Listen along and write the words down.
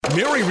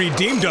Mary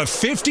redeemed a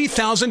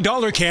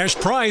 $50,000 cash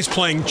prize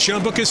playing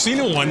Chumba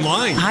Casino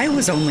online. I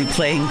was only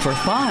playing for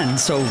fun,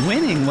 so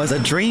winning was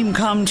a dream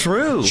come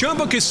true.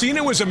 Chumba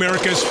Casino is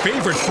America's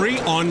favorite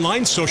free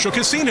online social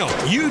casino.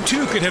 You,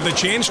 too, could have the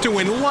chance to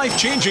win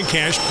life-changing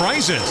cash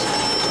prizes.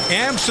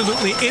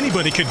 Absolutely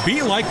anybody could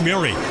be like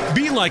Mary.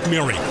 Be like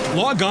Mary.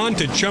 Log on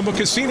to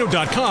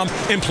ChumbaCasino.com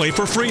and play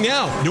for free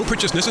now. No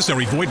purchase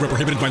necessary. Void where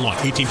prohibited by law.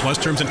 18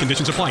 plus terms and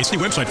conditions apply. See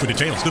website for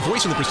details. The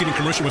voice in the preceding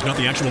commercial was not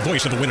the actual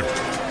voice of the winner.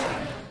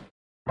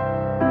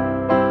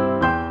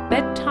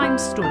 Bedtime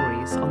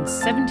Stories on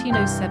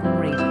 1707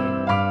 Radio.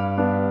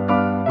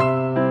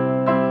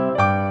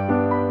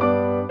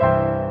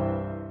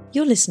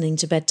 You're listening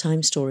to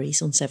Bedtime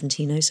Stories on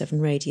 1707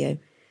 Radio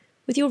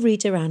with your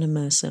reader Anna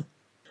Mercer.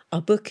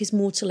 Our book is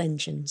Mortal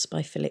Engines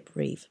by Philip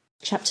Reeve.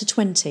 Chapter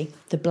 20,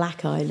 The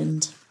Black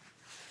Island.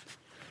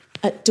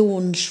 At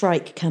dawn,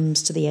 Shrike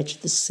comes to the edge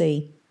of the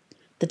sea.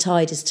 The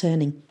tide is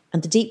turning,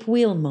 and the deep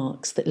wheel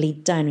marks that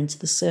lead down into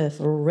the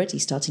surf are already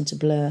starting to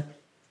blur.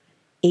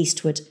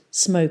 Eastward,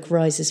 smoke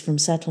rises from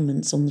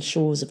settlements on the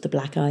shores of the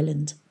Black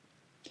Island.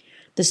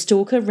 The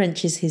stalker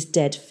wrenches his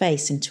dead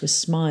face into a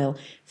smile,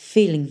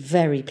 feeling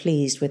very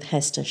pleased with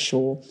Hesta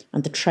Shaw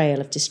and the trail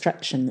of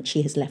destruction that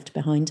she has left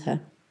behind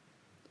her.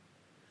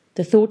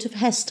 The thought of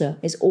Hesta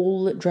is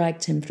all that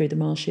dragged him through the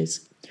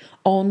marshes.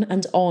 On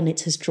and on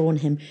it has drawn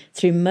him,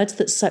 through mud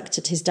that sucked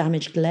at his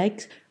damaged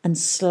legs and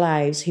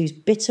sloughs whose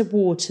bitter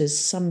waters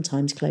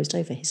sometimes closed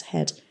over his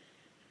head.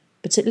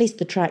 But at least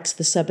the tracks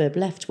the suburb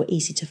left were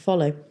easy to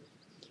follow.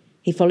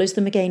 He follows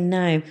them again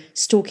now,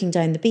 stalking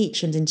down the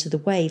beach and into the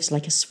waves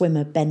like a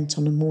swimmer bent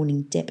on a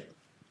morning dip.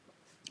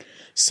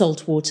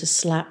 Salt water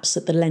slaps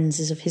at the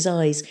lenses of his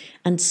eyes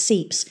and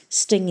seeps,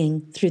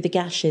 stinging, through the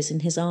gashes in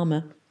his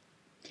armour.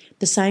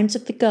 The sounds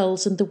of the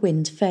gulls and the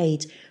wind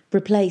fade,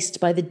 replaced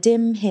by the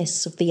dim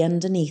hiss of the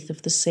underneath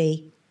of the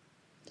sea.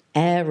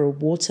 Air or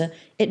water,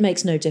 it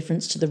makes no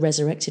difference to the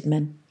resurrected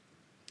men.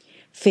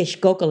 Fish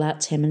goggle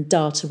at him and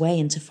dart away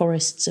into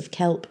forests of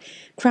kelp.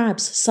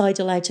 Crabs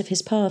sidle out of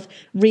his path,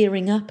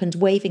 rearing up and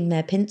waving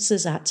their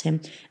pincers at him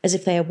as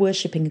if they are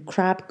worshipping a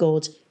crab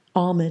god,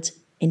 armoured,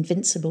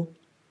 invincible.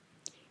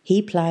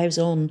 He ploughs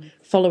on,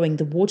 following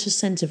the water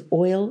scent of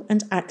oil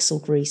and axle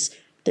grease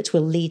that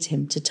will lead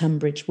him to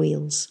Tunbridge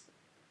Wheels.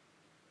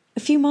 A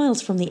few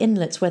miles from the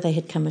inlet where they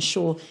had come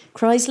ashore,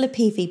 Chrysler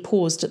Peavy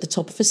paused at the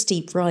top of a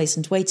steep rise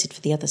and waited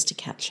for the others to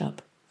catch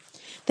up.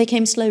 They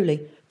came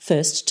slowly,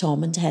 first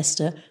Tom and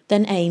Hester,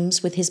 then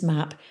Ames with his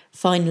map,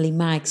 finally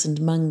Mags and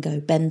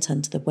Mungo bent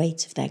under the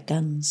weight of their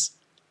guns.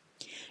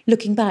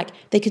 Looking back,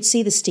 they could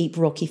see the steep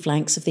rocky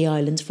flanks of the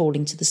island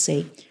falling to the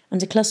sea,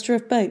 and a cluster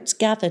of boats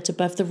gathered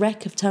above the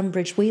wreck of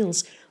Tunbridge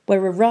Wheels,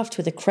 where a raft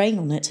with a crane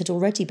on it had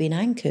already been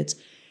anchored.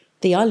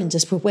 The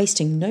islanders were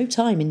wasting no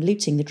time in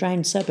looting the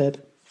drowned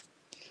suburb.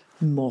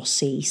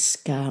 "Mossy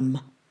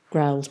scum,"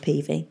 growled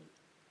Peavy.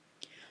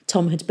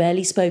 Tom had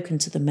barely spoken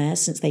to the mare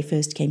since they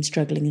first came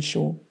struggling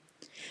ashore.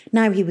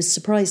 Now he was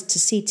surprised to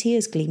see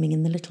tears gleaming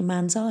in the little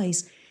man's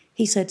eyes.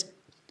 He said,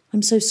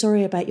 "I'm so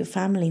sorry about your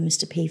family,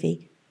 Mr.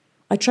 Peavy.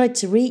 I tried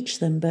to reach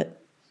them,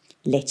 but—"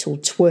 "Little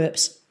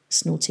twerps,"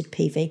 snorted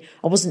Peavy.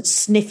 "I wasn't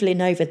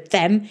sniffling over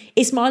them.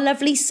 It's my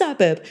lovely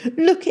suburb.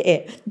 Look at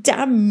it.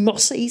 Damn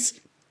mossies."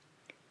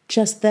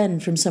 Just then,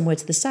 from somewhere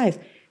to the south,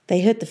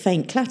 they heard the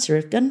faint clatter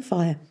of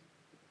gunfire.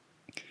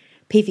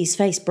 Peavy's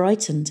face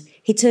brightened.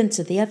 He turned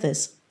to the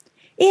others.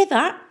 "Hear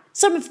that?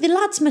 Some of the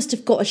lads must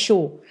have got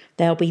ashore.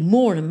 There'll be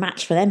more than a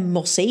match for them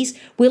mossies.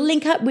 We'll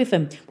link up with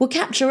them. We'll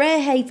capture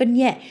Airhaven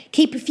yet,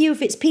 keep a few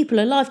of its people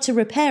alive to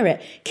repair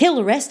it, kill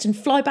the rest and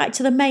fly back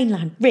to the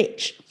mainland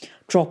rich.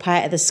 Drop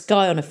out of the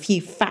sky on a few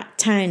fat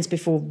towns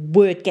before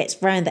word gets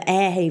round that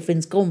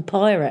Airhaven's gone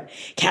pirate.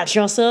 Catch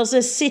ourselves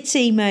a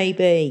city,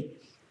 maybe."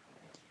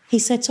 He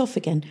set off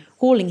again,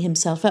 hauling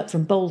himself up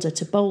from boulder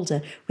to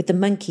boulder, with the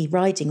monkey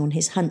riding on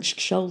his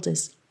hunched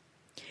shoulders.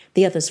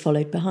 The others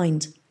followed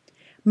behind.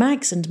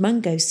 Mags and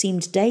Mungo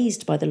seemed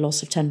dazed by the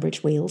loss of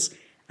Tunbridge Wheels,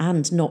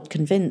 and not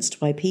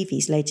convinced by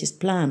Peavy's latest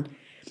plan.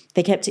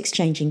 They kept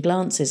exchanging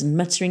glances and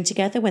muttering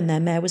together when their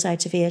mare was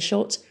out of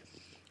earshot.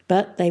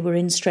 But they were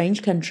in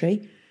strange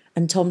country,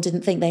 and Tom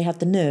didn't think they had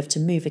the nerve to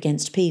move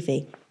against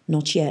Peavy,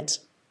 not yet.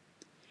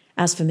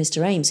 As for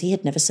Mr. Ames, he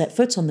had never set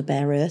foot on the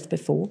bare earth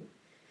before.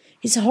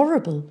 "It's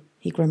horrible,"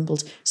 he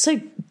grumbled.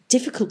 "So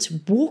difficult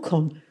to walk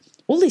on.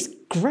 All this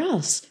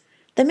grass.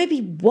 There may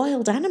be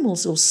wild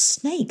animals or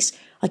snakes.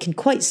 I can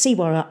quite see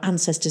why our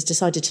ancestors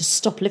decided to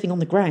stop living on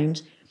the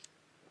ground."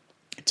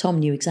 Tom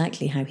knew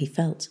exactly how he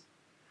felt.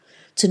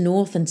 To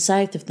north and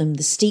south of them,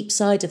 the steep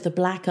side of the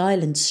Black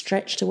Island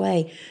stretched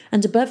away,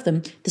 and above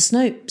them, the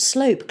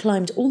slope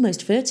climbed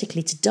almost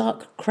vertically to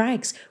dark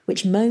crags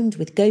which moaned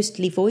with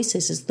ghostly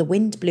voices as the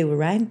wind blew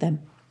around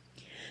them.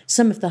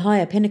 Some of the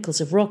higher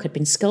pinnacles of rock had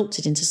been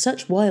sculpted into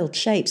such wild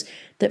shapes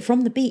that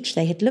from the beach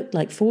they had looked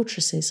like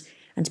fortresses,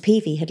 and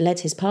Peavy had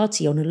led his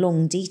party on a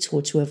long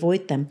detour to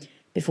avoid them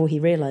before he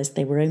realised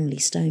they were only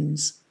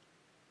stones.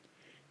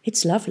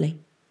 "It's lovely,"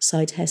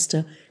 sighed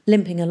Hester,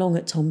 limping along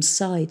at Tom's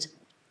side.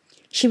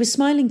 She was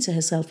smiling to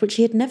herself, which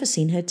he had never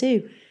seen her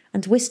do,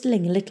 and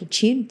whistling a little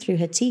tune through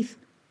her teeth.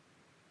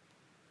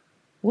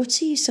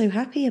 "What are you so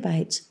happy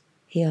about?"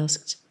 he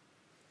asked.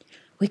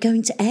 "We're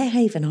going to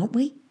Airhaven, aren't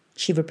we?"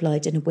 she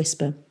replied in a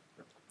whisper.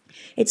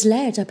 "It's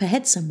layered up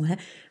ahead somewhere,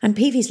 and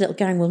Peavy's little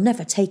gang will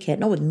never take it,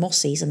 not with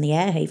Mossies and the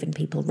Airhaven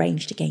people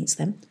ranged against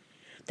them.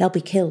 They'll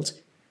be killed,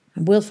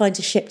 and we'll find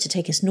a ship to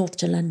take us north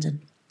to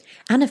London.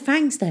 Anna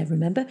Fang's there,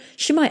 remember?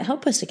 She might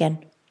help us again."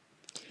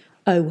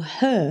 "Oh,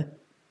 her,"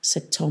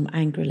 said Tom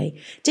angrily.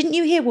 "Didn't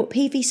you hear what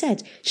Peavy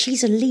said?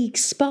 She's a League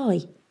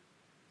spy."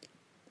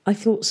 "I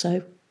thought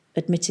so,"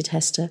 admitted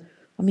Hester.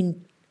 "I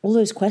mean, all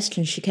those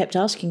questions she kept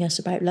asking us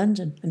about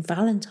London and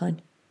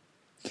Valentine."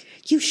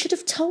 "You should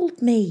have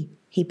told me,"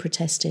 he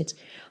protested.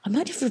 "I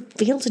might have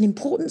revealed an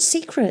important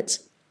secret."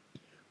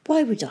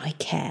 "Why would I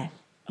care?"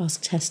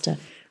 asked Hester.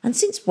 "And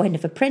since when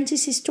have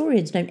apprentice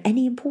historians known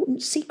any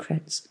important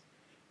secrets?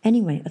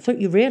 Anyway, I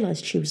thought you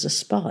realised she was a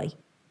spy."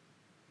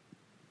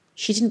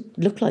 "She didn't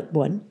look like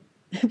one."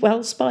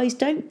 "Well, spies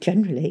don't,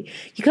 generally.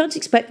 You can't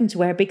expect them to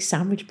wear a big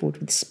sandwich board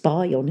with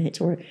spy on it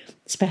or a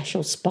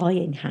special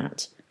spying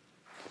hat."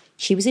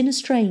 She was in a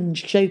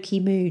strange,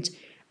 jokey mood,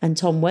 and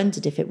Tom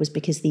wondered if it was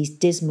because these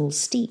dismal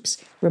steeps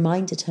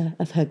reminded her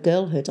of her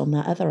girlhood on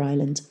that other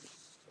island.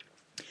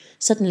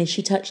 Suddenly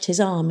she touched his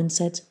arm and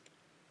said,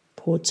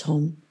 "Poor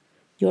Tom,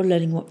 you're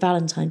learning what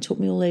Valentine taught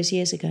me all those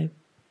years ago.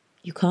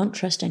 You can't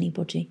trust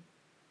anybody."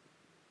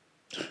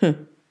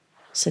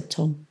 said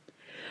Tom.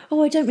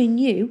 "Oh, I don't mean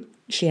you,"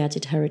 she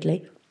added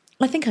hurriedly.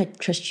 "I think I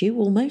trust you,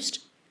 almost.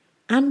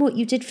 And what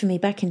you did for me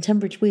back in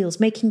Tunbridge Wells,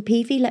 making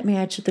Peavy let me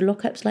out of the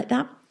lockups like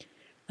that.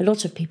 A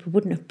lot of people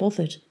wouldn't have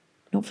bothered,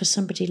 not for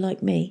somebody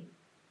like me."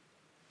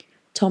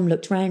 Tom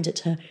looked round at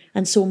her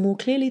and saw more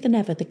clearly than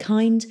ever the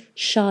kind,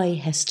 shy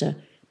Hester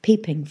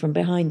peeping from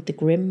behind the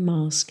grim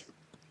mask.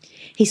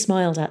 He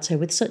smiled at her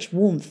with such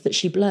warmth that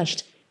she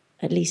blushed.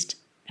 At least,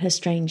 her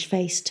strange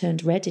face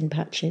turned red in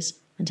patches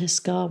and her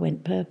scar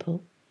went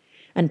purple.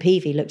 And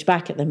Peavy looked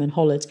back at them and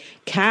hollered,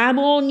 "Come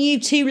on, you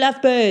two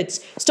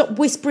lovebirds! Stop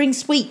whispering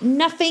sweet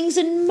nothings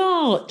and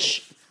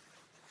march!"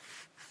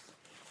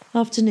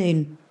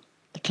 Afternoon,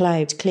 the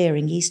cloud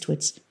clearing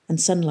eastwards and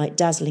sunlight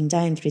dazzling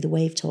down through the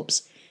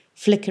wave-tops,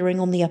 flickering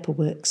on the upper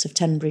works of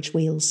Tunbridge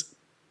Wells.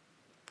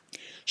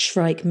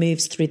 Shrike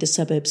moves through the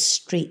suburbs'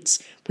 streets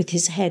with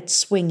his head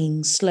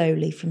swinging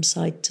slowly from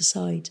side to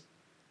side.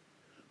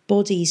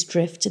 Bodies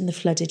drift in the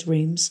flooded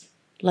rooms,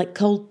 like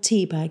cold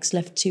tea bags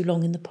left too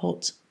long in the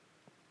pot.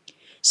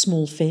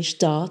 Small fish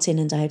dart in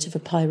and out of a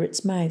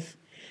pirate's mouth.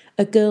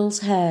 A girl's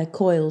hair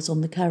coils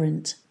on the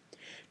current.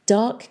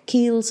 Dark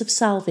keels of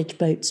salvage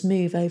boats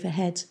move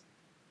overhead.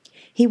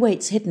 He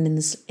waits hidden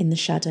in the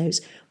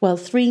shadows, while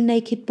 3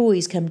 naked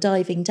boys come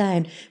diving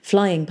down,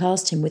 flying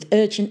past him with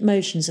urgent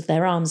motions of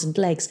their arms and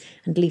legs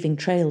and leaving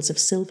trails of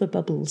silver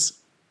bubbles.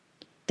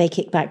 They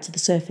kick back to the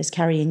surface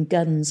carrying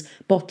guns,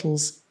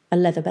 bottles, a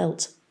leather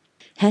belt.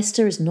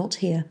 Hester is not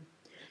here.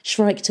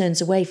 Shrike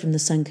turns away from the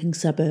sunken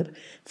suburb,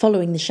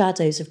 following the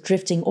shadows of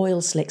drifting oil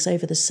slicks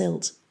over the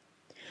silt.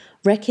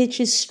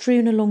 Wreckage is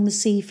strewn along the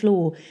sea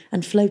floor,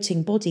 and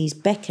floating bodies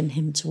beckon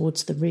him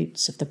towards the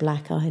roots of the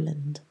Black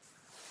Island.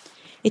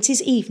 It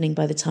is evening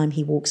by the time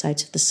he walks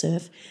out of the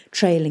surf,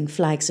 trailing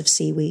flags of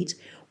seaweed,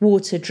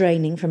 water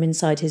draining from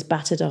inside his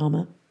battered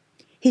armour.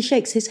 He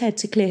shakes his head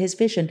to clear his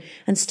vision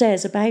and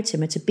stares about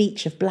him at a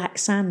beach of black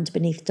sand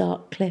beneath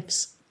dark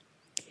cliffs.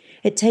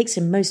 It takes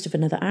him most of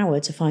another hour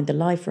to find the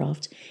life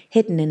raft,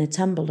 hidden in a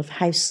tumble of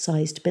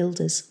house-sized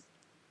builders.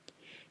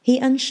 He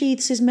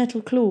unsheathes his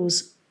metal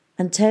claws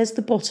and tears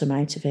the bottom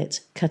out of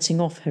it, cutting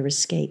off her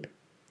escape.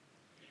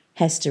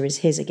 Hester is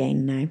his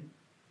again now.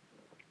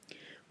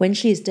 When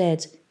she is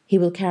dead, he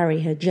will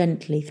carry her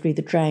gently through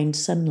the drowned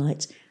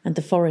sunlight and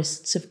the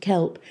forests of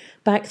kelp,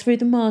 back through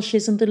the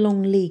marshes and the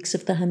long leagues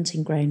of the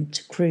hunting ground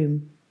to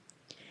Croom.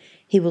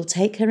 He will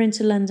take her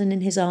into London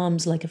in his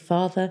arms like a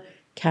father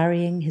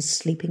carrying his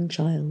sleeping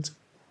child.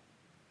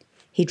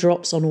 He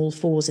drops on all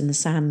fours in the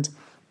sand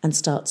and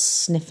starts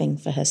sniffing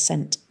for her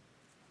scent.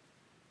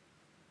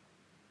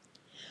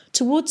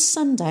 Towards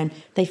sundown,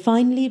 they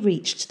finally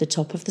reached the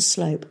top of the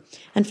slope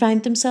and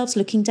found themselves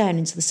looking down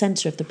into the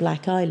centre of the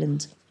Black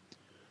Island.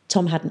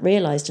 Tom hadn't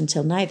realised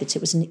until now that it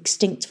was an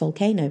extinct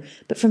volcano,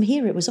 but from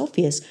here it was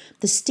obvious.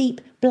 The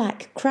steep,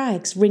 black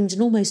crags ringed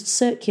an almost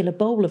circular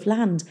bowl of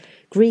land,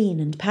 green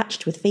and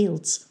patched with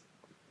fields.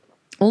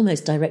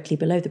 Almost directly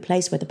below the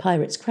place where the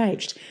pirates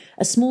crouched,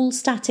 a small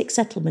static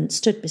settlement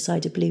stood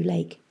beside a blue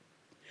lake.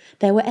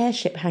 There were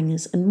airship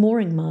hangars and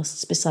mooring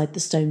masts beside the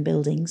stone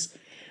buildings,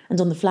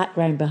 and on the flat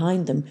ground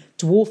behind them,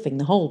 dwarfing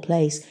the whole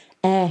place,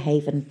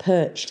 Airhaven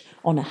perched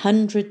on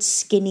 100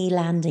 skinny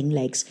landing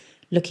legs,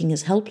 looking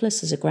as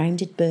helpless as a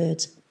grounded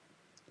bird.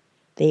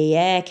 "The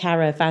air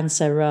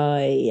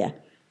caravanserai,"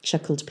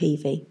 chuckled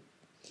Peavy.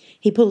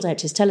 He pulled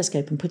out his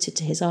telescope and put it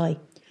to his eye.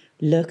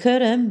 "Look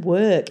at 'em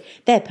work.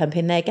 They're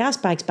pumping their gas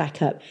bags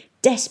back up,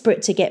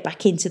 desperate to get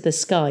back into the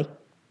sky."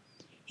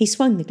 He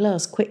swung the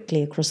glass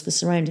quickly across the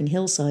surrounding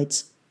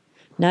hillsides.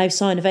 "No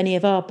sign of any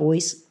of our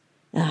boys.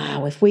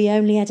 Ah, if we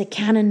only had a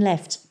cannon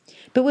left.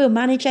 But we'll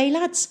manage, eh,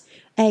 lads?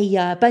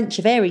 A bunch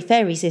of airy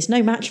fairies is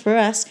no match for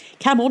us.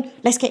 Come on,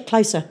 let's get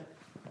closer.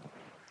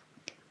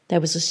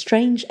 There was a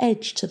strange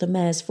edge to the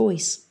mayor's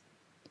voice.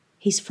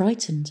 He's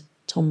frightened,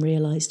 Tom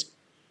realised,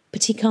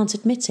 but he can't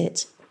admit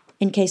it,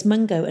 in case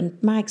Mungo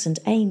and Mags and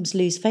Ames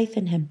lose faith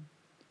in him.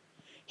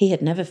 He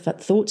had never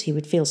thought he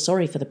would feel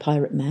sorry for the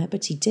pirate mayor,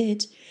 but he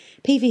did.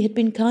 Peavy had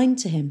been kind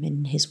to him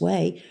in his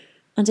way,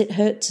 and it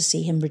hurt to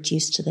see him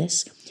reduced to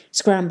this,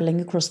 scrambling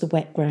across the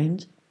wet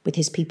ground, with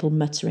his people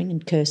muttering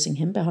and cursing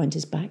him behind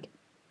his back.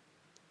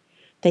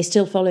 They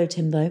still followed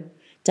him, though,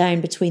 down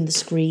between the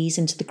screes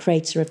into the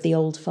crater of the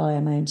old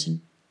fire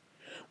mountain.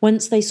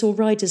 Once they saw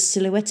riders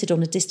silhouetted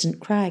on a distant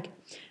crag,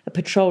 a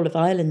patrol of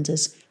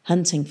islanders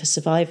hunting for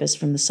survivors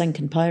from the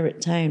sunken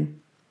pirate town.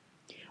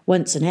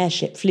 Once an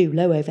airship flew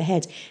low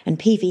overhead, and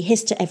Peavy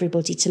hissed to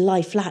everybody to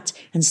lie flat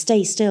and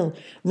stay still,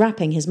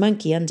 wrapping his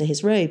monkey under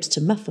his robes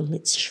to muffle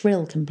its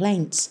shrill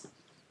complaints.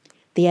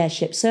 The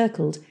airship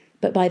circled,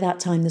 but by that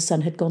time the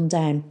sun had gone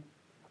down,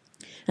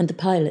 and the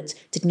pilot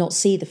did not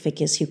see the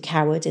figures who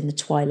cowered in the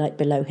twilight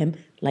below him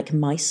like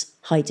mice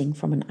hiding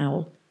from an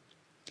owl.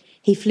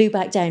 He flew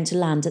back down to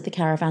land at the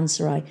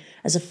caravanserai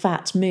as a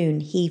fat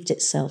moon heaved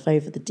itself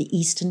over the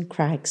eastern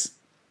crags.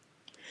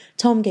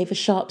 Tom gave a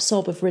sharp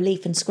sob of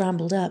relief and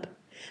scrambled up.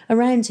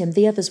 Around him,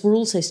 the others were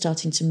also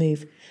starting to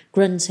move,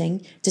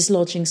 grunting,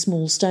 dislodging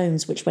small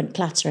stones which went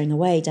clattering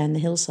away down the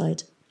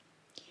hillside.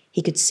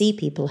 He could see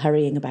people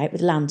hurrying about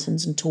with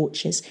lanterns and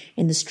torches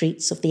in the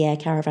streets of the air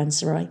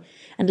caravanserai,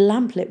 and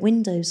lamplit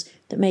windows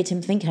that made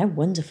him think how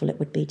wonderful it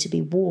would be to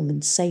be warm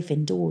and safe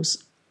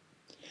indoors.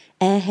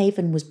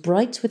 Airhaven was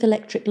bright with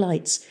electric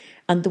lights,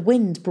 and the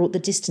wind brought the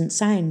distant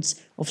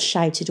sounds of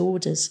shouted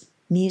orders,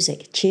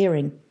 music,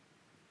 cheering.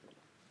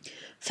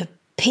 "For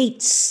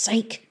Pete's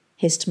sake,"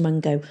 hissed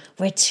Mungo,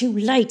 "we're too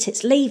late,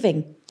 it's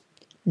leaving."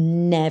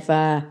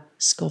 "Never,"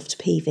 scoffed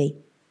Peavy.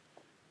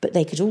 But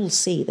they could all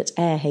see that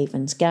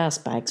Airhaven's gas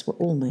bags were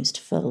almost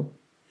full.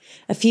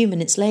 A few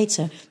minutes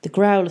later, the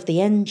growl of the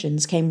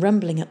engines came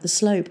rumbling up the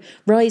slope,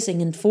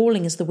 rising and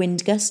falling as the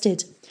wind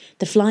gusted.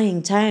 The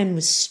flying town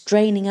was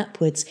straining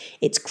upwards,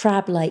 its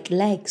crab-like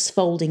legs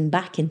folding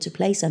back into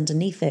place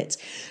underneath it.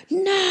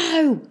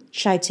 "No!"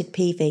 shouted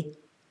Peavy.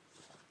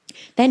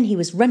 Then he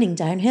was running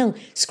downhill,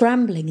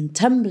 scrambling and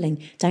tumbling,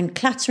 down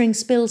clattering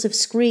spills of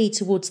scree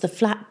towards the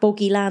flat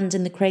boggy land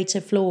in the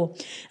crater floor.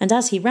 And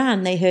as he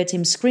ran, they heard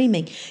him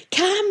screaming,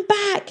 "Come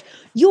back!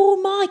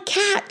 You're my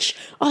catch!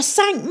 I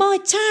sank my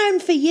town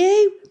for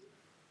you!"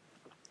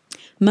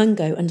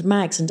 Mungo and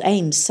Mags and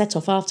Ames set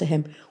off after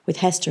him, with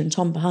Hesta and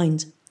Tom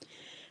behind.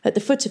 At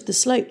the foot of the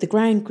slope, the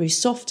ground grew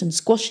soft and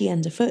squashy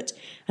underfoot,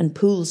 and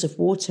pools of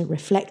water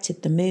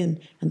reflected the moon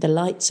and the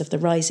lights of the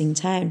rising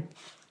town.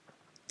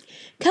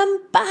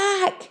 "Come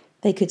back!"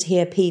 they could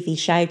hear Peavy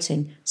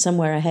shouting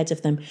somewhere ahead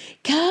of them.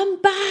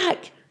 "Come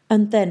back!"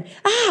 And then,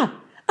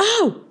 "Ah!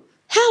 Oh!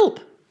 Help!"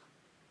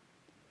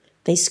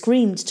 They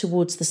screamed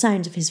towards the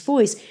sound of his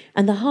voice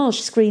and the harsh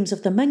screams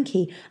of the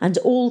monkey, and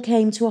all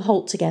came to a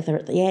halt together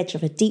at the edge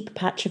of a deep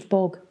patch of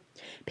bog.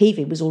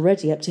 Peavy was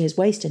already up to his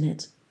waist in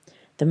it.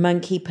 The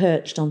monkey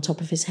perched on top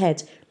of his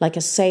head like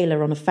a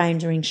sailor on a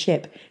foundering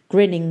ship,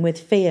 grinning with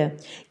fear.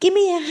 "Give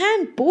me a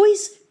hand,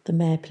 boys," the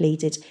mayor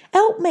pleaded.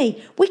 "Help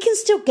me, we can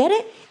still get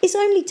it. It's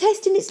only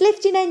testing its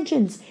lifting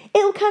engines.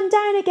 It'll come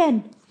down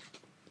again."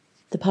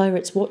 The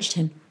pirates watched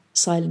him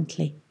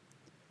silently.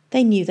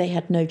 They knew they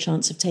had no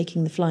chance of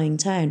taking the flying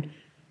town,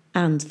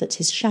 and that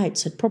his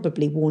shouts had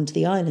probably warned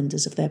the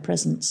islanders of their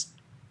presence.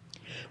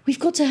 "We've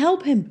got to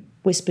help him,"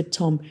 whispered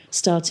Tom,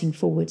 starting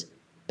forward,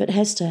 but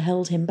Hesta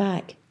held him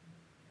back.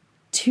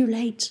 "Too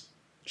late,"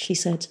 she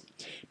said.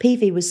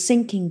 Peavy was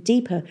sinking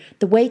deeper,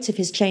 the weight of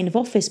his chain of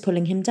office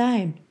pulling him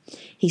down.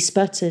 He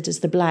sputtered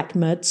as the black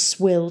mud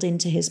swilled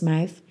into his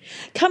mouth.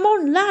 "Come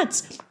on,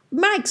 lads!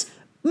 Mags!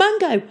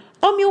 Mungo!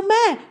 I'm your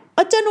mayor!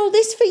 I've done all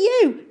this for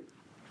you!"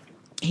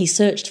 He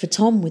searched for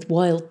Tom with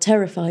wild,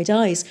 terrified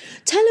eyes.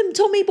 "Tell him,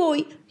 Tommy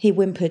boy," he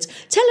whimpered.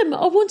 "Tell him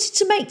I wanted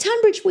to make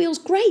Tanbridge wheels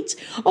great.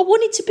 I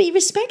wanted to be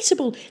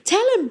respectable.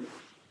 Tell him."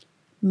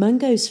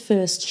 Mungo's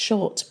first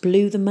shot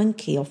blew the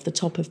monkey off the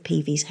top of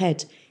Peavy's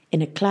head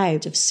in a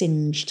cloud of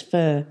singed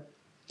fur.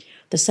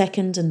 The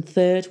second and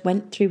third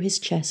went through his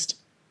chest.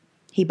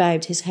 He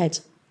bowed his head,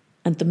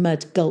 and the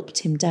mud gulped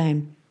him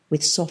down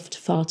with soft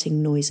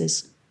farting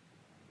noises.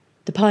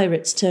 The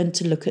pirates turned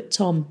to look at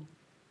Tom.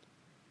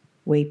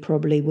 "We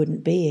probably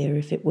wouldn't be here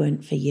if it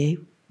weren't for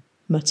you,"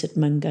 muttered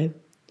Mungo.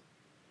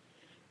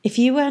 "If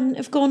you hadn't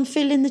have gone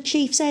filling the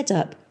chief's head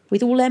up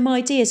with all them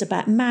ideas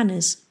about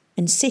manners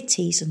and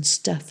cities and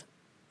stuff,"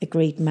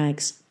 agreed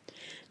Mags.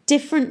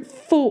 "Different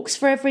forks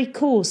for every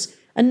course,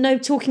 and no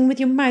talking with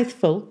your mouth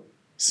full,"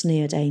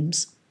 sneered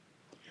Ames.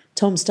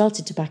 Tom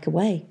started to back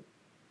away.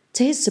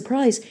 To his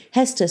surprise,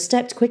 Hesta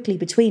stepped quickly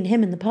between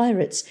him and the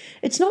pirates.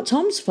 "It's not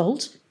Tom's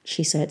fault,"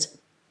 she said.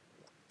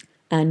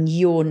 "And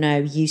you're no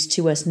use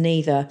to us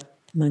neither,"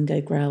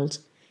 Mungo growled.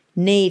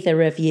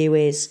 "Neither of you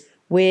is.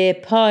 We're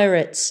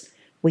pirates.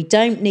 We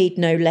don't need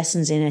no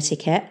lessons in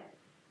etiquette."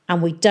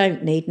 And we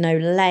don't need no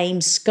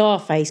lame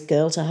Scarface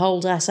girl to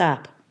hold us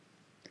up."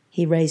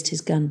 He raised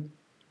his gun,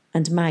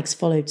 and Mags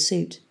followed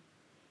suit.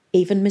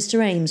 Even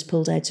Mr. Ames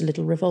pulled out a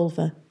little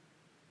revolver.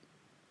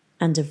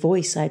 And a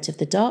voice out of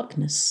the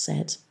darkness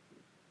said,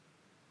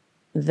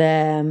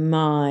 "They're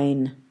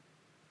mine."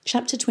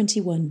 Chapter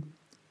 21.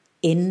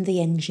 In the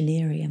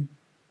Engineerium.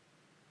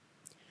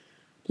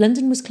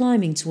 London was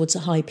climbing towards a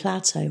high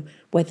plateau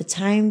where the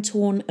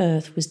town-torn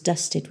earth was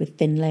dusted with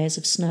thin layers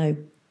of snow.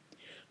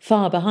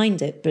 Far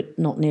behind it, but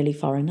not nearly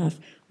far enough,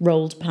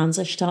 rolled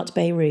Panzerstadt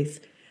Bayreuth,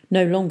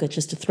 no longer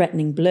just a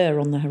threatening blur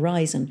on the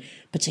horizon,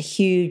 but a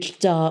huge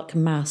dark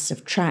mass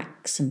of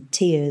tracks and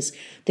tiers,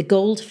 the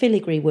gold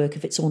filigree work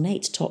of its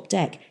ornate top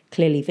deck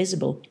clearly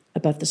visible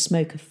above the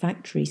smoke of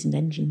factories and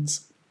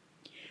engines.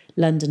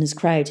 Londoners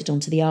crowded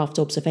onto the aft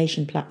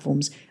observation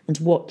platforms and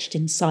watched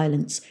in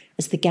silence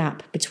as the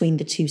gap between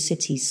the two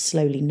cities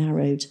slowly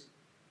narrowed.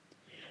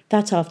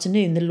 That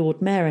afternoon the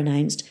Lord Mayor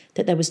announced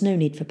that there was no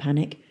need for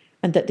panic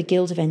and that the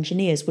Guild of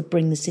Engineers would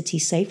bring the city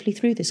safely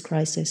through this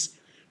crisis,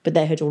 but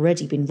there had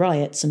already been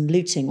riots and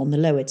looting on the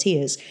lower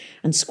tiers,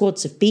 and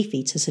squads of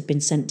beefeaters had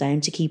been sent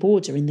down to keep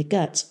order in the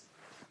gut.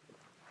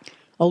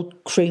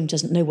 "Old Croom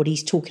doesn't know what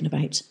he's talking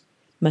about,"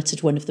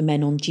 muttered one of the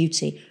men on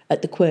duty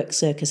at the Quirk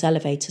Circus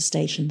elevator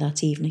station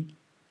that evening.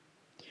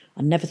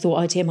 "I never thought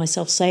I'd hear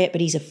myself say it,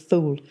 but he's a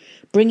fool.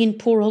 Bringing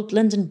poor old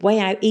London way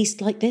out east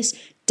like this,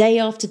 day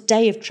after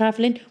day of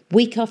travelling,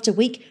 week after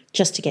week,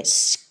 just to get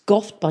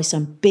scoffed by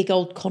some big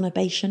old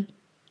conurbation.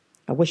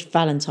 I wish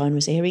Valentine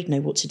was here, he'd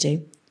know what to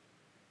do."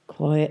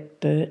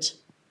 "Quiet, Bert,"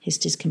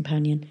 hissed his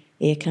companion.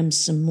 "Here comes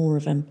some more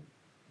of 'em."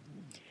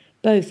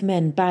 Both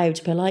men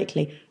bowed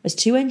politely as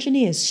two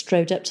engineers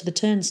strode up to the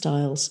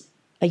turnstiles,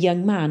 a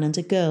young man and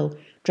a girl,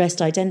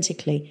 dressed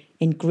identically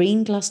in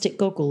green plastic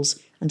goggles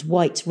and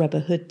white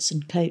rubber hoods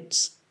and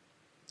coats.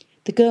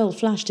 The girl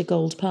flashed a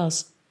gold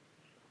pass.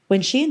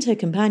 When she and her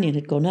companion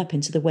had gone up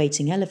into the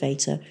waiting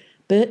elevator,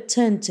 Bert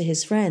turned to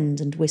his friend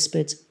and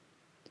whispered,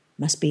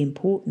 "Must be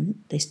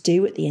important, this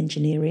do at the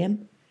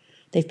Engineerium.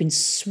 They've been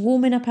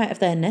swarming up out of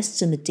their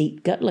nests in the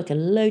deep gut like a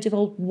load of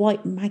old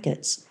white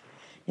maggots.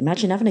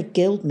 Imagine having a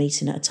guild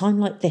meeting at a time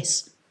like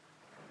this."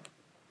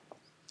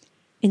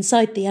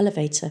 Inside the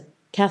elevator,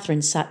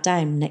 Catherine sat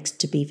down next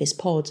to Beavis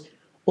Pod,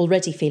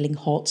 already feeling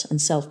hot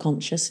and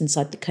self-conscious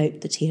inside the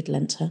coat that he had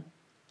lent her.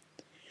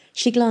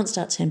 She glanced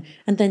at him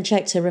and then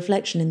checked her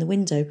reflection in the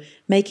window,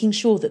 making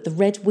sure that the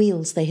red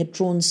wheels they had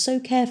drawn so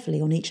carefully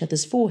on each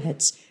other's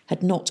foreheads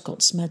had not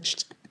got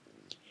smudged.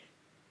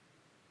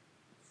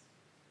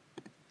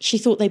 She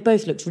thought they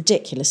both looked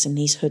ridiculous in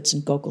these hoods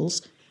and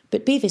goggles,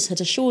 but Beavis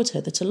had assured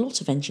her that a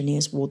lot of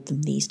engineers wore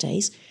them these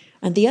days,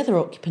 and the other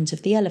occupant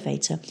of the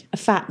elevator, a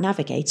fat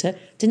navigator,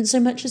 didn't so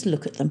much as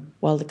look at them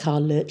while the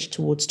car lurched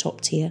towards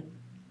top tier.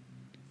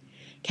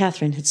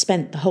 Catherine had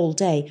spent the whole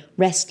day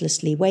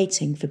restlessly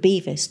waiting for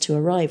Beavis to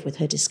arrive with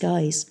her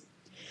disguise.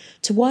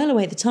 To while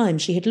away the time,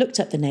 she had looked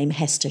up the name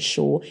Hesta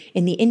Shaw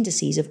in the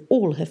indices of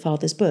all her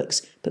father's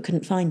books, but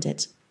couldn't find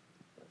it.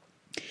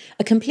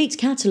 A complete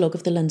catalogue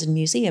of the London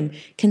Museum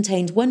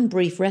contained one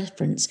brief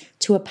reference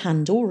to a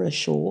Pandora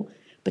Shaw,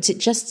 but it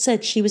just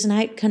said she was an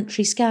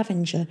out-country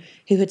scavenger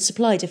who had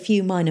supplied a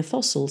few minor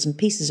fossils and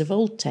pieces of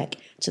old tech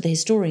to the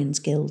Historians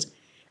Guild,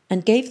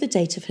 and gave the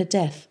date of her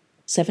death,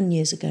 7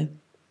 years ago.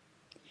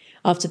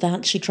 After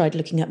that, she tried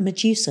looking up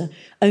Medusa,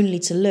 only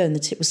to learn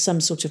that it was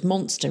some sort of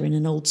monster in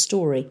an old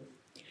story.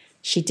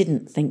 She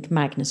didn't think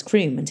Magnus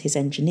Croom and his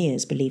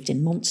engineers believed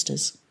in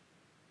monsters.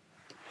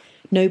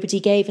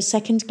 Nobody gave a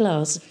second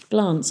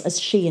glance as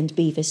she and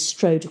Beavis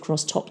strode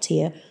across top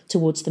tier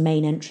towards the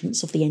main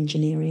entrance of the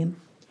Engineerium.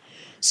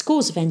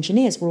 Scores of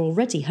engineers were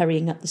already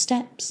hurrying up the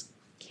steps.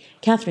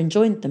 Catherine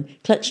joined them,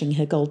 clutching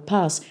her gold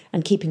pass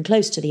and keeping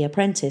close to the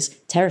apprentice,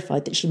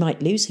 terrified that she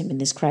might lose him in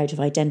this crowd of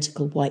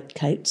identical white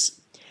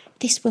coats.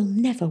 "This will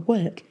never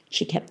work,"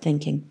 she kept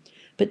thinking,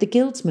 but the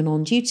guildsman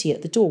on duty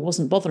at the door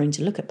wasn't bothering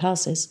to look at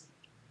passes.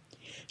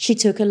 She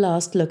took a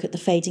last look at the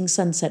fading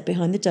sunset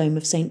behind the dome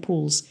of St.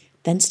 Paul's,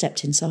 then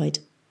stepped inside.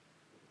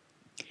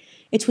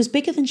 It was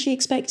bigger than she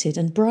expected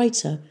and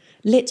brighter,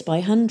 lit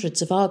by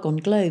hundreds of argon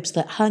globes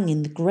that hung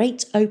in the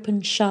great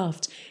open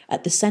shaft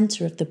at the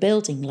centre of the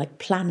building like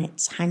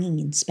planets hanging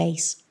in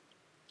space.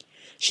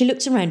 She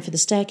looked around for the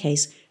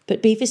staircase,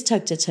 but Beavis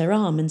tugged at her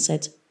arm and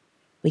said,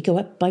 "We go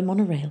up by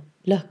monorail,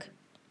 look."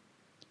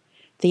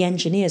 The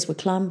engineers were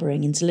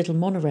clambering into little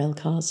monorail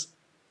cars.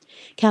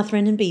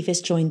 Catherine and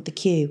Beavis joined the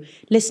queue,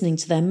 listening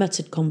to their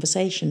muttered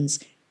conversations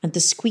and the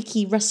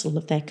squeaky rustle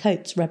of their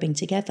coats rubbing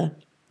together.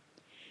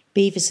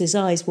 Beavis's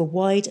eyes were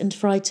wide and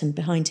frightened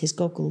behind his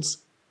goggles.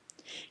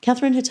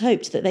 Catherine had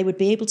hoped that they would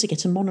be able to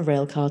get a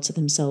monorail car to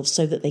themselves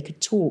so that they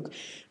could talk,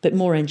 but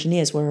more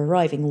engineers were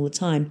arriving all the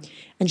time,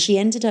 and she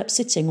ended up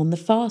sitting on the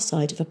far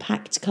side of a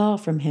packed car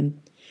from him,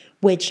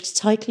 wedged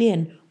tightly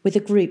in with a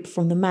group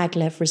from the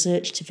Maglev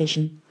Research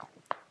Division.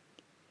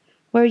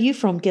 "Where are you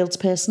from,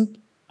 guildsperson?"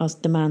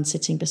 asked the man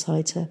sitting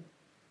beside her.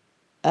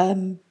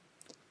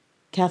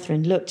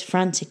 Catherine looked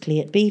frantically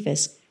at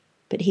Beavis,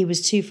 but he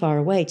was too far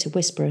away to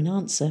whisper an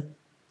answer.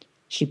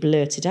 She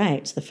blurted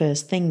out the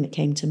first thing that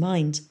came to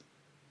mind.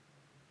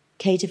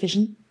 K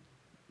Division?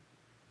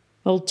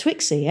 Old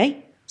Twixie, eh?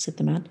 Said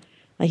the man.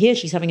 I hear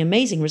she's having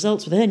amazing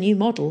results with her new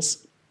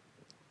models.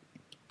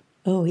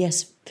 Oh,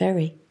 yes,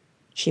 very,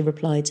 she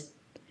replied.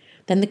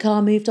 Then the car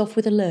moved off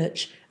with a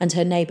lurch, and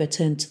her neighbour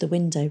turned to the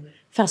window,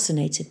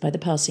 fascinated by the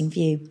passing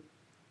view.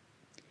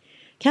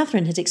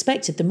 Catherine had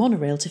expected the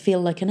monorail to feel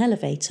like an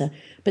elevator,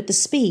 but the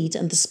speed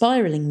and the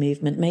spiralling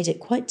movement made it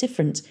quite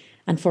different,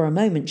 and for a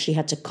moment she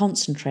had to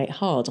concentrate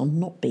hard on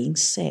not being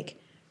sick.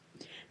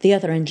 The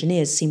other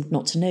engineers seemed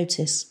not to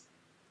notice.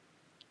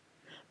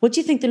 What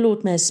do you think the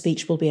Lord Mayor's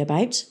speech will be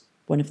about?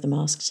 One of them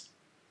asked.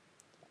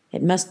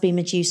 It must be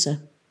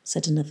Medusa,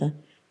 said another.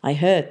 I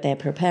heard they're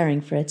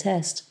preparing for a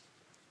test.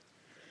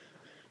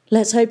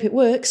 Let's hope it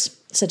works,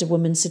 said a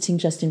woman sitting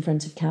just in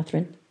front of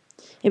Catherine.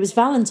 It was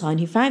Valentine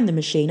who found the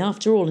machine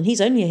after all, and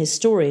he's only a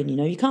historian,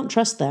 you can't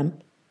trust them.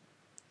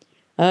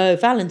 Oh,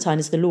 Valentine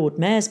is the Lord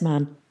Mayor's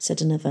man,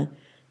 said another.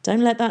 Don't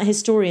let that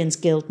Historians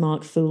Guild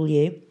mark fool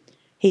you.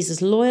 He's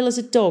as loyal as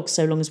a dog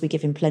so long as we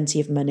give him plenty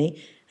of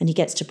money, and he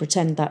gets to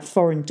pretend that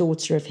foreign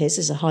daughter of his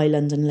is a high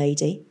London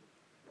lady.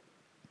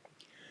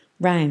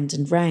 Round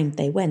and round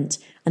they went,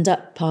 and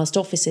up past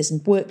offices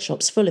and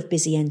workshops full of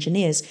busy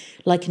engineers,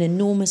 like an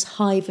enormous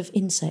hive of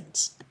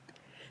insects.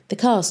 The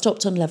car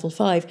stopped on level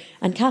 5,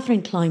 and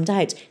Catherine climbed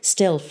out,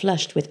 still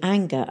flushed with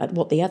anger at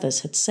what the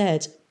others had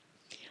said.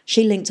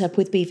 She linked up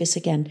with Beavis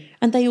again,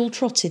 and they all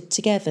trotted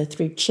together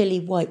through chilly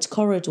white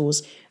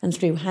corridors and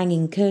through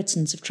hanging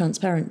curtains of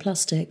transparent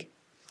plastic.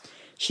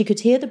 She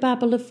could hear the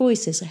babble of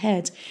voices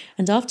ahead,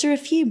 and after a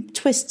few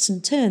twists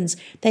and turns,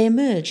 they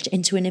emerged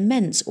into an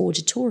immense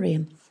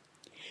auditorium.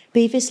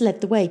 Beavis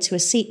led the way to a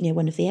seat near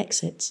one of the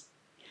exits.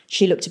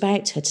 She looked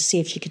about her to see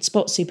if she could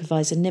spot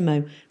Supervisor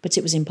Nimmo, but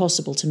it was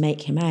impossible to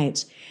make him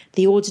out.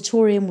 The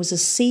auditorium was a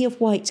sea of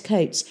white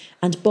coats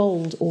and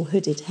bald or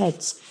hooded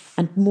heads,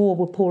 and more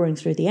were pouring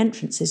through the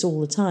entrances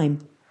all the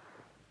time.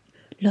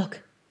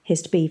 Look,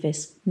 hissed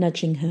Beavis,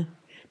 nudging her.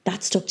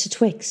 That's Dr.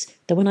 Twix,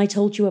 the one I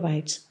told you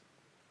about.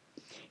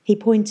 He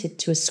pointed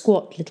to a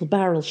squat little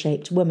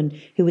barrel-shaped woman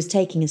who was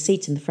taking a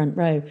seat in the front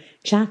row,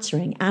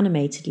 chattering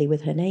animatedly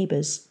with her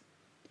neighbours.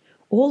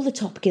 All the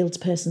top guilds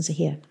persons are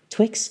here.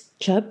 Twix,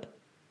 Chubb,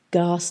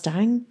 Gar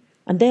Stang,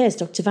 and there's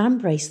Dr. Van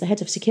Brace, the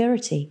head of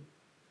security.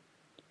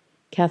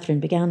 Catherine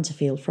began to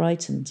feel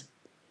frightened.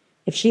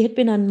 If she had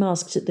been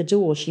unmasked at the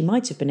door, she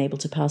might have been able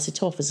to pass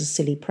it off as a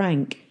silly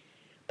prank.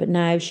 But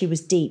now she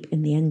was deep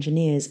in the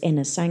engineer's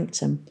inner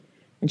sanctum,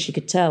 and she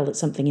could tell that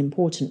something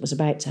important was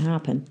about to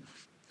happen.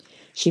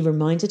 She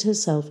reminded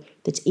herself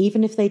that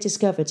even if they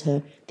discovered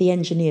her, the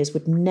engineers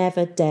would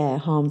never dare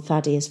harm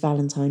Thaddeus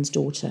Valentine's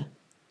daughter.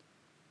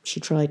 She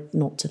tried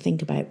not to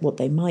think about what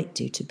they might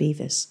do to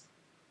Beavis.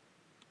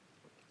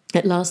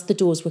 At last the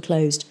doors were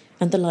closed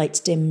and the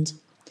lights dimmed.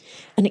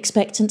 An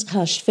expectant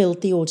hush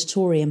filled the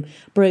auditorium,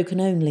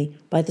 broken only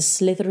by the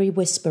slithery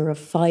whisper of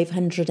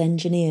 500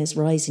 engineers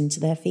rising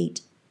to their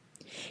feet.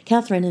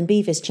 Catherine and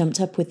Beavis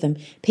jumped up with them,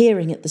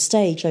 peering at the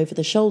stage over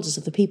the shoulders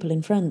of the people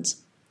in front.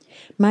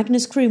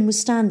 Magnus Kroom was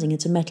standing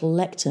at a metal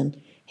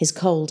lectern, his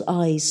cold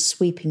eyes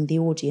sweeping the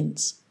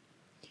audience.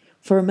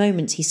 For a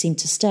moment he seemed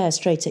to stare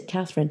straight at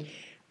Catherine,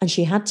 and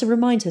she had to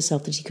remind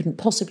herself that he couldn't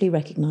possibly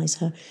recognise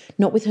her,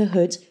 not with her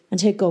hood and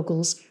her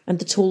goggles and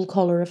the tall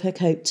collar of her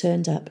coat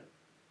turned up.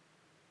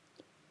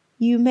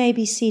 You may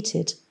be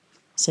seated,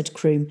 said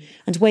Kroom,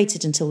 and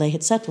waited until they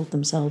had settled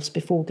themselves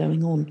before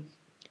going on.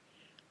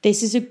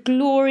 This is a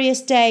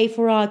glorious day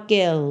for our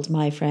guild,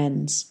 my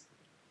friends.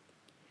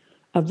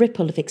 A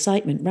ripple of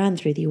excitement ran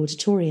through the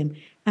auditorium,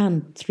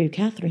 and through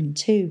Catherine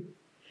too.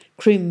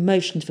 Kroom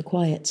motioned for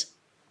quiet.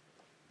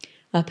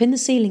 Up in the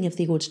ceiling of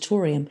the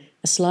auditorium,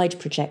 a slide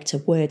projector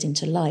whirred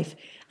into life,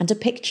 and a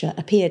picture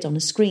appeared on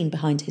a screen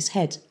behind his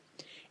head.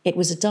 It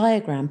was a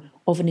diagram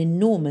of an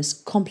enormous,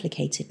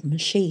 complicated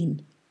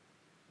machine.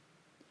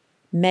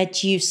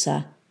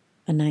 Medusa,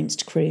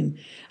 announced Kroom,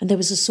 and there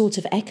was a sort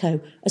of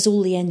echo as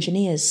all the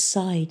engineers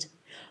sighed.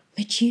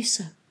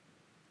 Medusa.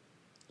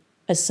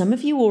 As some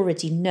of you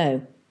already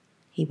know,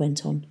 he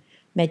went on,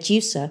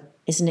 Medusa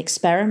is an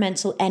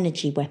experimental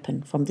energy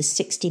weapon from the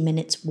 60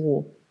 Minutes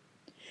War.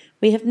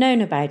 We have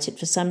known about it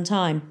for some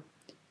time.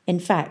 In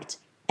fact,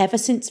 ever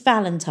since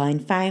Valentine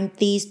found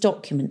these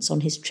documents on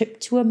his trip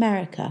to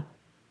America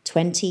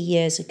 20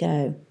 years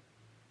ago.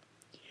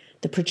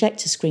 The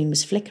projector screen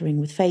was flickering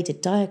with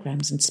faded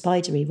diagrams and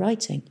spidery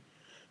writing.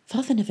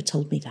 Father never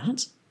told me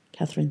that,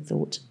 Catherine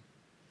thought.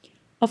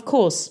 Of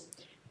course,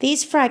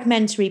 these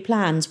fragmentary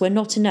plans were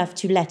not enough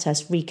to let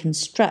us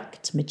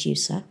reconstruct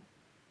Medusa,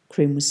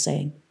 Kroom was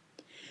saying.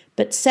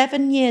 But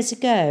 7 years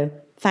ago,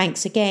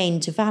 thanks again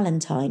to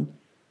Valentine,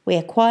 we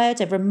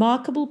acquired a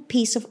remarkable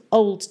piece of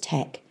old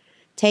tech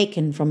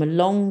taken from a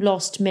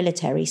long-lost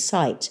military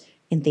site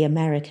in the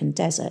American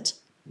desert.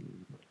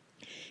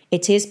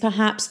 It is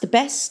perhaps the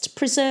best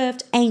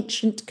preserved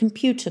ancient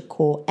computer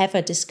core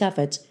ever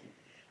discovered,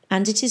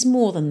 and it is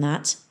more than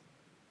that.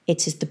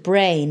 It is the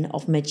brain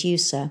of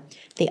Medusa,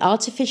 the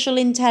artificial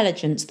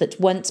intelligence that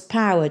once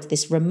powered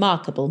this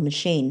remarkable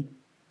machine.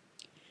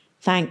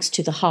 Thanks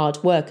to the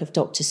hard work of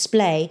Dr.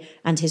 Splay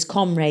and his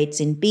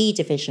comrades in B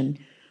Division,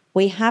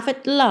 we have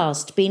at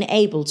last been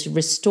able to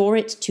restore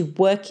it to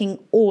working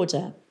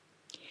order.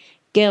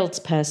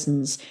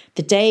 Guildspersons,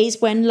 the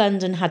days when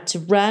London had to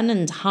run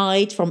and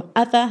hide from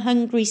other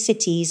hungry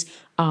cities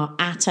are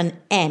at an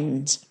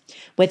end.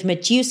 With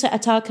Medusa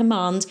at our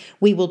command,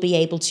 we will be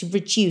able to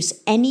reduce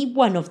any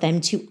one of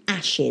them to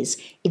ashes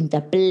in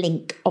the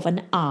blink of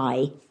an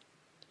eye.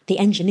 The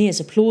engineers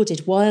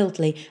applauded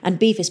wildly, and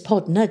Beavis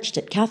Pod nudged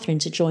at Catherine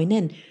to join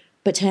in,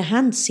 but her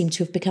hands seemed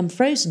to have become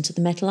frozen to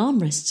the metal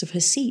armrests of her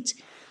seat.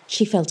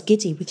 She felt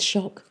giddy with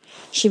shock.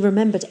 She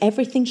remembered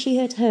everything she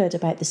had heard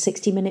about the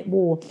 60-minute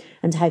war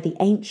and how the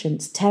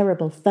ancients'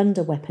 terrible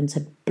thunder weapons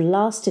had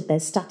blasted their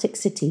static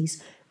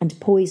cities and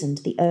poisoned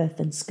the earth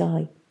and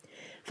sky.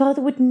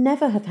 Father would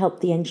never have helped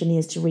the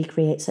engineers to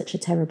recreate such a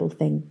terrible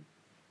thing.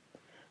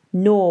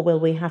 Nor will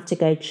we have to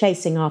go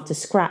chasing after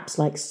scraps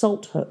like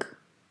Salt Hook,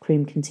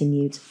 Croom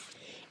continued.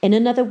 In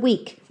another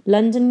week,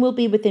 London will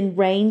be within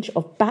range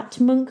of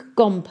Batmunk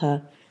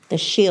Gomper, the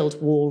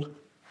shield wall.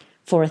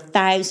 For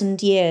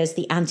 1,000 years,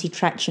 the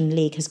Anti-Traction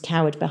League has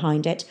cowered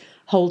behind it,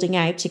 holding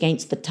out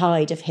against the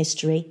tide of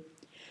history.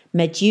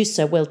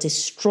 Medusa will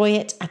destroy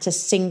it at a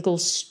single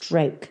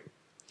stroke.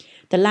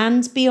 The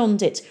lands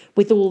beyond it,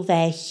 with all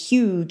their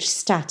huge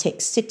static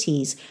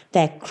cities,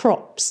 their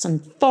crops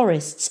and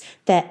forests,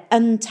 their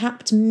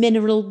untapped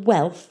mineral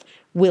wealth,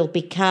 will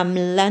become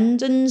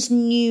London's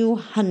new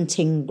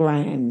hunting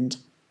ground.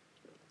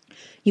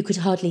 You could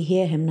hardly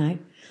hear him now.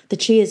 The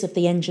cheers of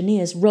the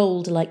engineers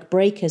rolled like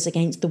breakers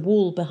against the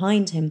wall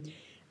behind him,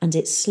 and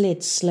it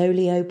slid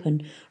slowly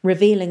open,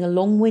 revealing a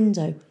long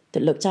window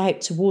that looked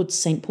out towards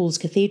St. Paul's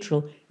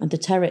Cathedral and the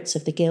turrets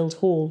of the Guild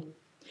Hall.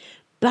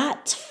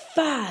 "But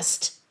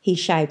first," he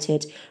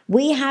shouted,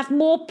 "we have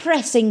more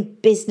pressing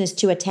business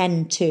to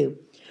attend to.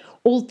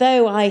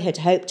 Although I had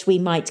hoped we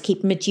might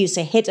keep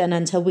Medusa hidden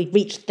until we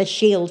reached the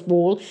shield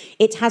wall,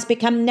 it has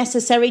become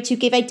necessary to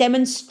give a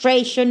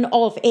demonstration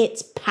of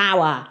its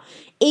power.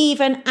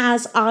 Even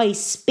as I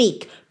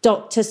speak,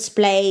 Dr.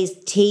 Splay's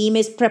team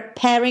is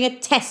preparing a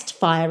test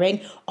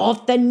firing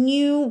of the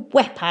new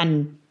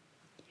weapon."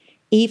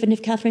 Even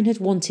if Catherine had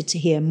wanted to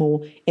hear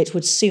more, it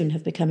would soon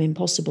have become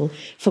impossible,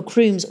 for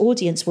Croom's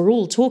audience were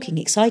all talking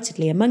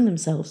excitedly among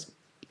themselves.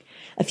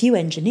 A few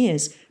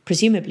engineers,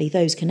 presumably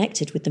those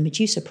connected with the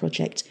Medusa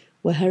project,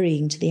 were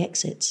hurrying to the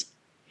exits.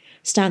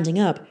 Standing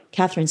up,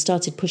 Catherine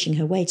started pushing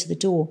her way to the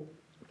door.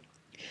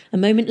 A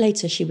moment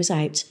later she was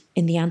out,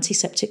 in the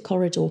antiseptic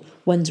corridor,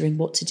 wondering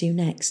what to do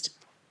next.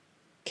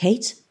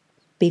 "Kate?"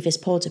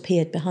 Beavis Pod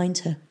appeared behind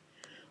her.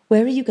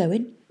 "Where are you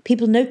going?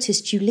 People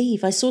noticed you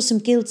leave. I saw some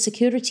guild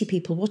security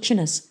people watching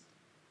us."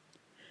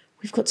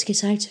 "We've got to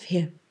get out of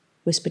here,"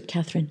 whispered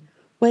Catherine.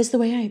 "Where's the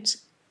way out?"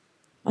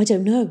 "I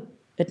don't know,"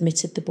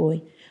 admitted the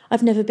boy.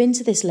 "I've never been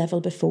to this level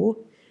before.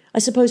 I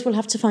suppose we'll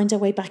have to find our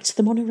way back to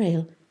the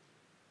monorail."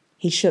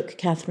 He shook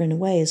Catherine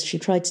away as she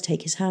tried to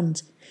take his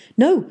hand.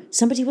 "No,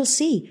 somebody will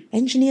see.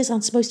 Engineers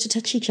aren't supposed to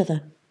touch each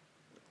other."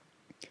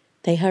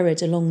 They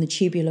hurried along the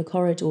tubular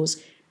corridors,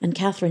 and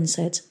Catherine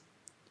said,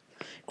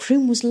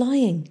 "Croom was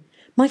lying.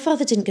 My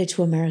father didn't go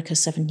to America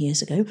 7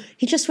 years ago.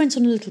 He just went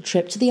on a little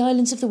trip to the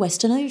islands of the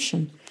Western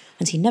Ocean.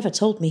 And he never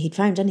told me he'd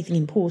found anything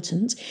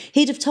important.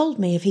 He'd have told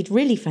me if he'd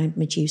really found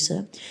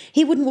Medusa.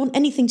 He wouldn't want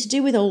anything to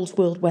do with old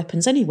world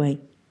weapons anyway."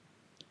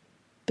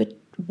 "But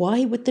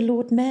why would the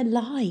Lord Mayor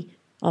lie?"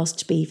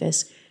 asked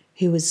Beavis,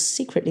 who was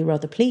secretly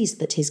rather pleased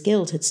that his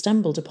guild had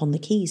stumbled upon the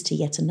keys to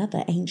yet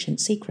another ancient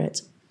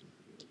secret.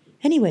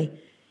 "Anyway,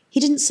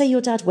 he didn't say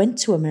your dad went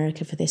to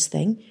America for this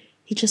thing.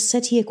 He just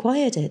said he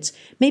acquired it.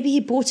 Maybe he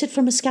bought it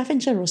from a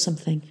scavenger or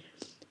something.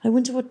 I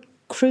wonder what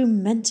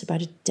Croom meant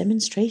about a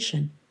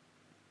demonstration."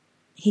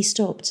 He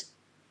stopped.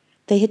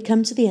 They had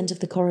come to the end of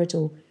the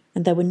corridor,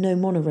 and there were no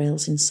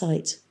monorails in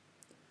sight.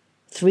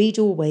 3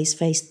 doorways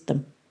faced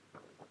them.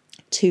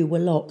 2 were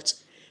locked.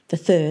 The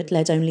third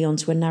led only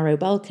onto a narrow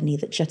balcony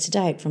that jutted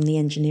out from the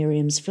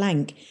engineerium's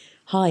flank,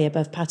 high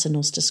above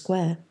Paternoster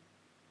Square.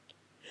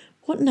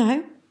 "What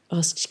now?"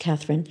 asked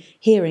Catherine,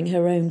 hearing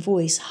her own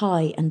voice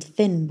high and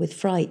thin with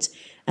fright,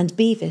 and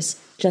Beavis,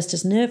 just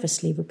as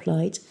nervously,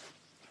 replied,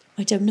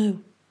 "I don't know."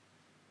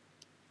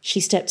 She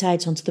stepped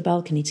out onto the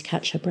balcony to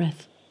catch her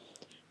breath.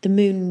 The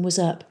moon was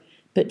up,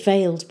 but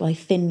veiled by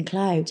thin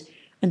cloud,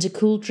 and a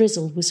cool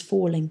drizzle was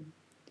falling.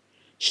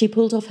 She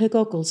pulled off her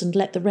goggles and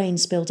let the rain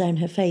spill down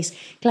her face,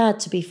 glad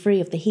to be free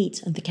of the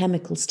heat and the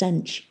chemical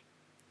stench.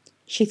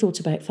 She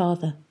thought about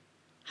Father.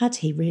 Had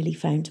he really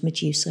found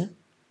Medusa?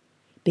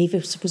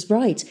 Beavis was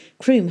right.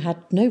 Croom had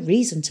no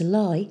reason to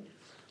lie.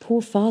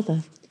 Poor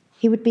Father.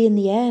 He would be in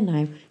the air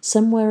now,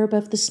 somewhere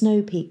above the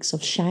snow peaks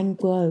of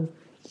Shangguo.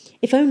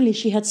 If only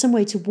she had some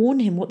way to warn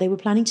him what they were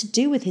planning to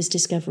do with his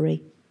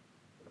discovery.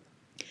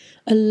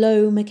 A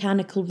low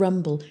mechanical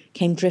rumble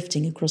came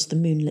drifting across the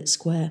moonlit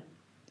square.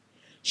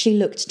 She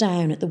looked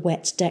down at the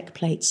wet deck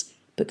plates,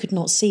 but could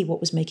not see what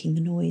was making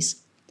the noise.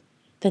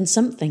 Then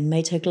something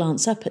made her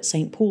glance up at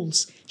St.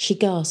 Paul's. She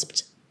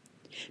gasped,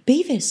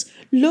 "Beavis,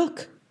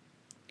 look!"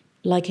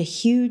 Like a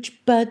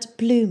huge bud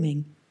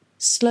blooming,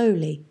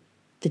 Slowly,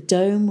 the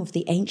dome of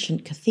the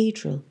ancient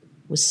cathedral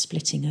was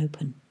splitting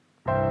open.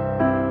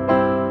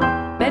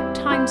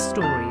 Bedtime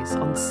Stories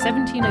on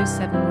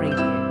 1707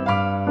 Radio.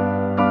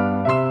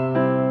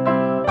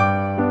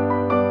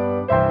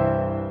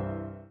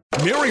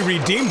 Mary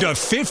redeemed a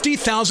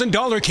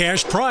 $50,000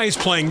 cash prize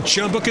playing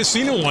Chumba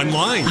Casino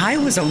online. I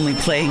was only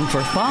playing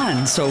for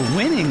fun, so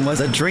winning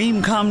was a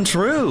dream come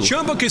true.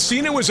 Chumba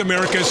Casino is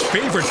America's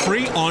favorite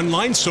free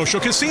online social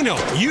casino.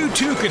 You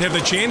too could have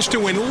the chance to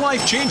win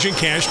life-changing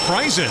cash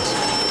prizes.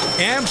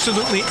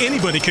 Absolutely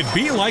anybody could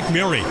be like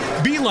Mary.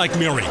 Be like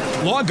Mary.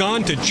 Log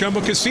on to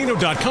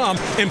ChumbaCasino.com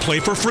and play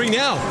for free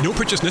now. No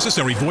purchase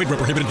necessary. Void where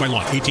prohibited by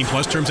law. 18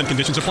 plus terms and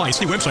conditions apply.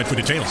 See website for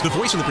details. The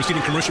voice in the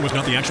preceding commercial was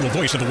not the actual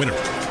voice of the winner.